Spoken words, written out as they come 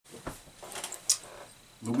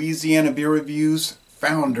Louisiana Beer Reviews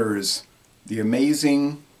Founders, the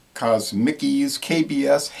amazing Cosmickies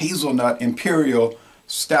KBS Hazelnut Imperial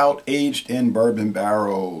Stout aged in bourbon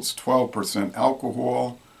barrels, 12%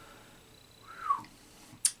 alcohol.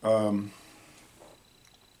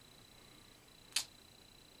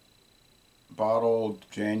 Bottled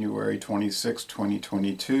January 26,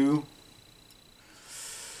 2022.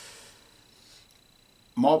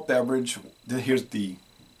 Malt beverage, here's the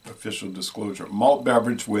official disclosure. Malt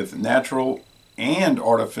beverage with natural and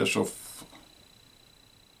artificial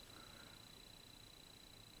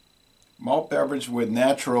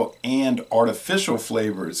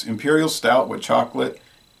flavors. Imperial stout with chocolate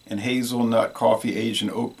and hazelnut coffee aged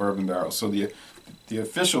in oak bourbon barrels. So the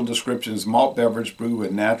official description is malt beverage brewed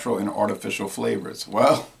with natural and artificial flavors.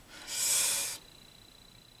 Well,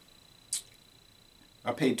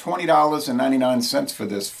 I paid $20.99 for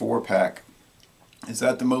this 4-pack. Is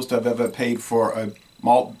that the most I've ever paid for a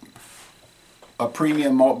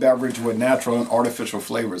premium malt beverage with natural and artificial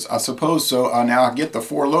flavors? I suppose so. Now I get the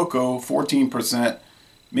Four Loko, 14%.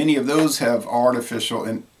 Many of those have artificial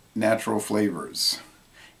and natural flavors.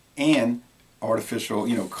 And artificial,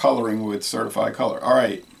 coloring with certified color. All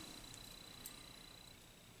right.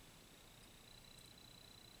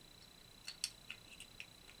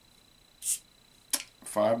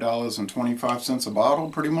 $5.25 a bottle,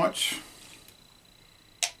 pretty much.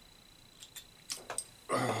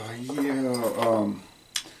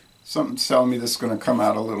 Something's telling me this is going to come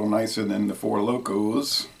out a little nicer than the Four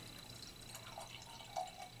Lokos.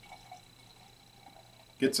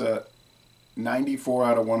 Gets a 94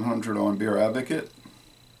 out of 100 on Beer Advocate.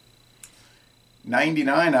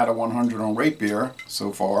 99 out of 100 on Rate Beer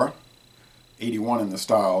so far. 81 in the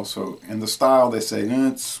style. So in the style they say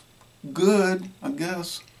it's good, I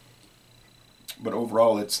guess. But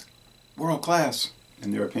overall it's world class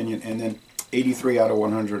in their opinion. And then 83 out of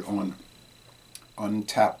 100 on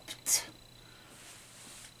Untapped.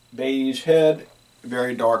 Beige head,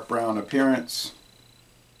 very dark brown appearance.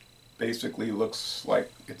 Basically looks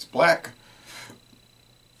like it's black.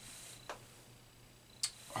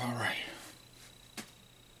 All right.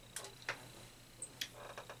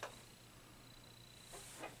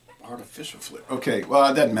 Artificial flavor. Okay,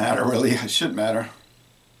 well, it doesn't matter really. It should matter.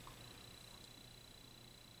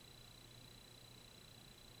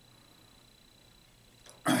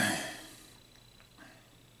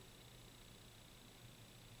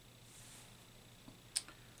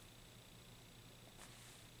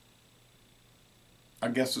 I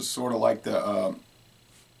guess it's sort of like the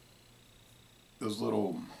those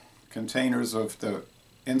little containers of the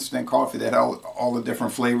instant coffee that had all the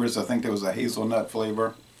different flavors. I think there was a hazelnut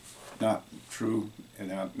flavor, not true, and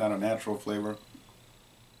not a natural flavor.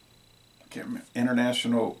 I can't remember.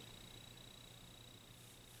 International.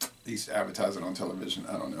 They used to advertise it on television.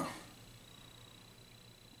 I don't know.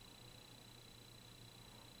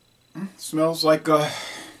 Smells like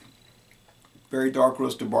very dark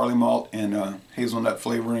roasted barley malt and hazelnut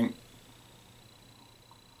flavoring.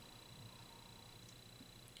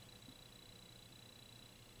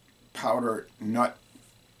 Powder nut,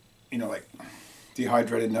 like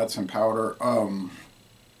dehydrated nuts and powder.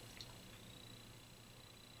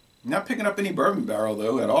 Not picking up any bourbon barrel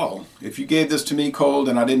though at all. If you gave this to me cold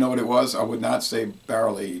and I didn't know what it was, I would not say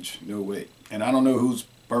barrel age. No way. And I don't know whose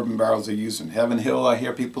bourbon barrels they're using. Heaven Hill, I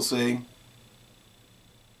hear people say.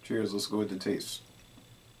 Cheers, let's go with the taste.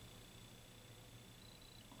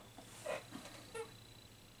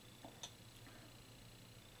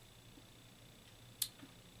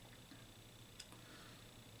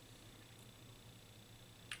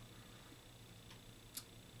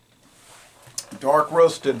 Dark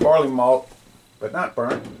roasted barley malt, but not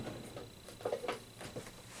burnt.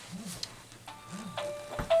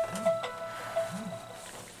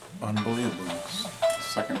 Unbelievable.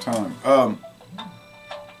 Second time.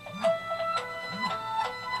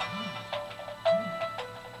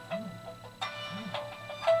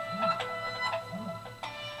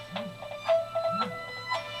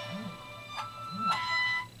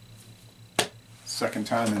 Second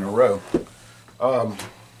time in a row.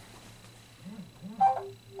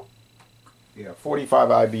 Yeah, 45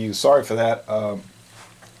 IBU. Sorry for that.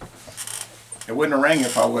 It wouldn't have rang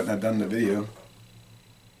if I wouldn't have done the video.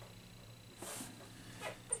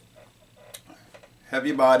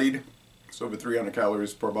 Heavy bodied. It's over 300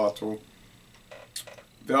 calories per bottle.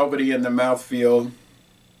 Velvety in the mouthfeel.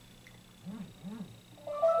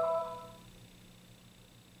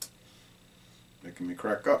 Making me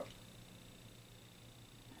crack up.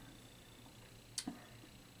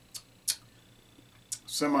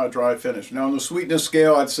 Semi-dry finish. Now on the sweetness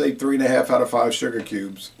scale, I'd say 3.5 out of 5 sugar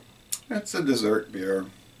cubes. It's a dessert beer.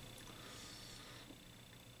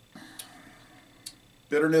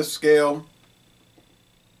 Bitterness scale,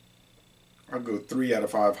 I'll go 3 out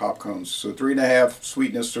of 5 hop cones. So 3.5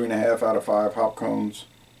 sweetness, 3.5 out of 5 hop cones.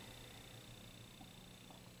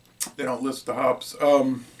 They don't list the hops.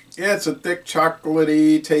 Yeah, it's a thick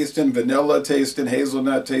chocolatey tasting, vanilla tasting,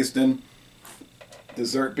 hazelnut tasting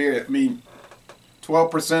dessert beer. I mean,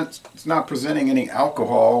 12%. It's not presenting any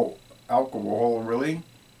alcohol really,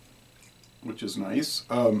 which is nice.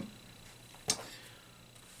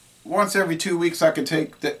 Once every 2 weeks, I could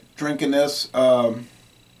take drinking this. I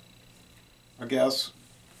guess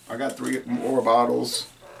I got 3 more bottles.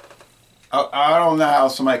 I don't know how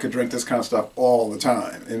somebody could drink this kind of stuff all the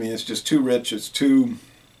time. I mean, it's just too rich. It's too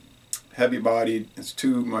heavy-bodied. It's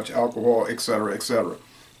too much alcohol, etc., etc.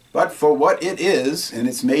 But for what it is, and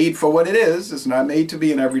it's made for what it is, it's not made to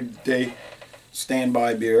be an everyday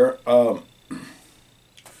standby beer. I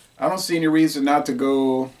don't see any reason not to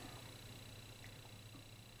go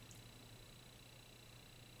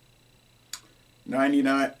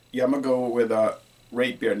 99. Yeah, I'm going to go with a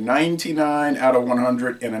rate beer. 99 out of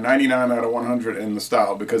 100 and a 99 out of 100 in the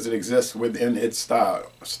style because it exists within its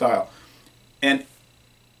style. And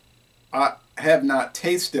I have not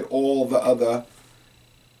tasted all the other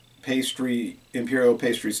imperial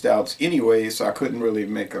pastry stouts anyway, so I couldn't really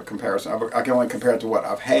make a comparison. I can only compare it to what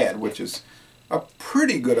I've had, which is a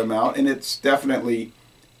pretty good amount, and it's definitely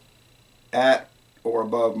at or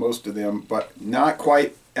above most of them, but not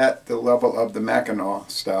quite at the level of the Mackinac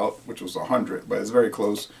stout, which was 100, but it's very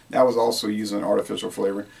close. That was also using artificial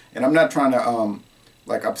flavoring, and I'm not trying to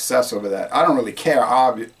like obsess over that. I don't really care,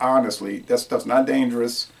 honestly. That stuff's not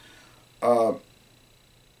dangerous.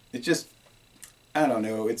 It just, I don't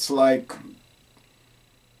know, it's like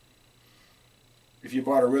if you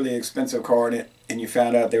bought a really expensive car and you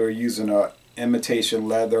found out they were using a imitation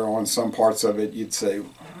leather on some parts of it, you'd say,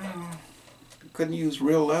 well, couldn't use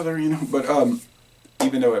real leather, you know, but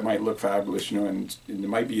even though it might look fabulous, you know, and it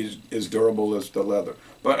might be as durable as the leather.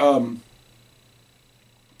 But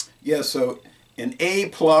yeah, so an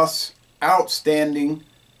A+, outstanding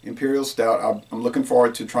Imperial Stout. I'm looking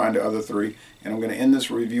forward to trying the other 3. And I'm going to end this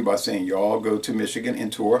review by saying y'all go to Michigan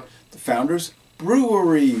and tour the Founders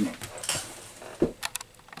Brewery.